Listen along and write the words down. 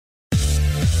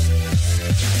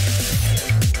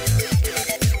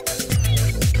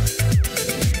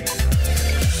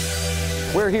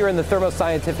We're here in the Thermo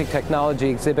Scientific Technology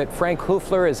exhibit. Frank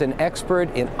Hoofler is an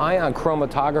expert in ion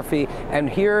chromatography, and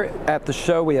here at the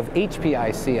show we have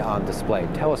HPIC on display.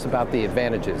 Tell us about the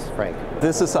advantages, Frank.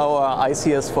 This is our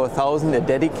ICS-4000, a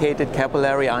dedicated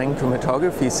capillary ion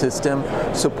chromatography system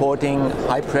supporting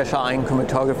high-pressure ion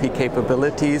chromatography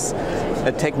capabilities.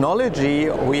 A technology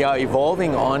we are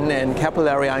evolving on, and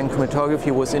capillary ion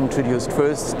chromatography was introduced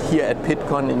first here at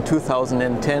PITCon in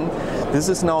 2010. This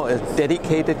is now a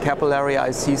dedicated capillary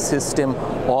IC system,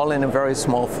 all in a very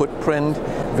small footprint,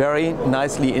 very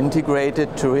nicely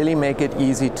integrated to really make it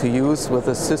easy to use with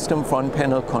a system front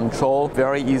panel control,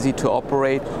 very easy to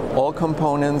operate, all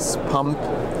components pumped,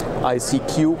 IC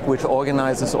cube, which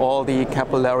organizes all the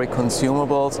capillary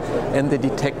consumables, and the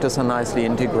detectors are nicely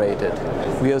integrated.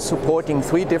 We are supporting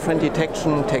 3 different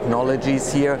detection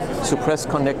technologies here: suppressed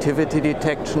conductivity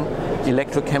detection,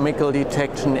 electrochemical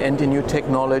detection, and a new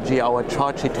technology, our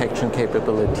charge detection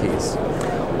capabilities.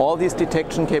 All these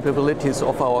detection capabilities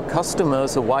of our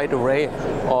customers, a wide array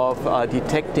of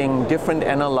detecting different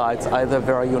analytes, either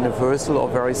very universal or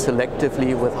very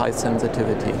selectively with high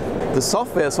sensitivity. The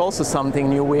software is also something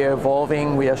new we are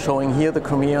evolving. We are showing here the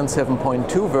Chromeleon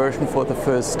 7.2 version for the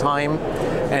first time.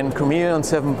 And Chromeleon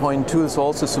 7.2 is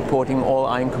also supporting all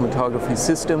ion chromatography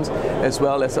systems, as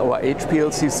well as our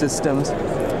HPLC systems,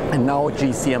 and now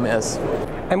GCMS.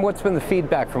 And what's been the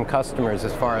feedback from customers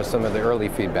as far as some of the early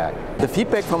feedback? The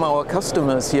feedback from our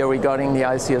customers here regarding the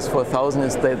ICS-4000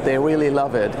 is that they really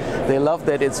love it. They love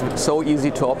that it's so easy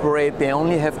to operate. They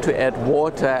only have to add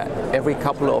water every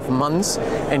couple of months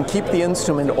and keep the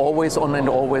instrument always on and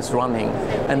always running.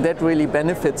 And that really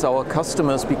benefits our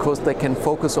customers because they can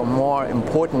focus on more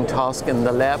important tasks in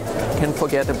the lab, can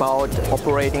forget about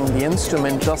operating the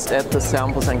instrument, just add the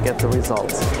samples and get the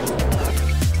results.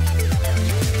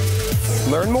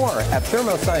 Learn more at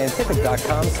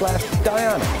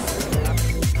thermoscientific.com/Dionex.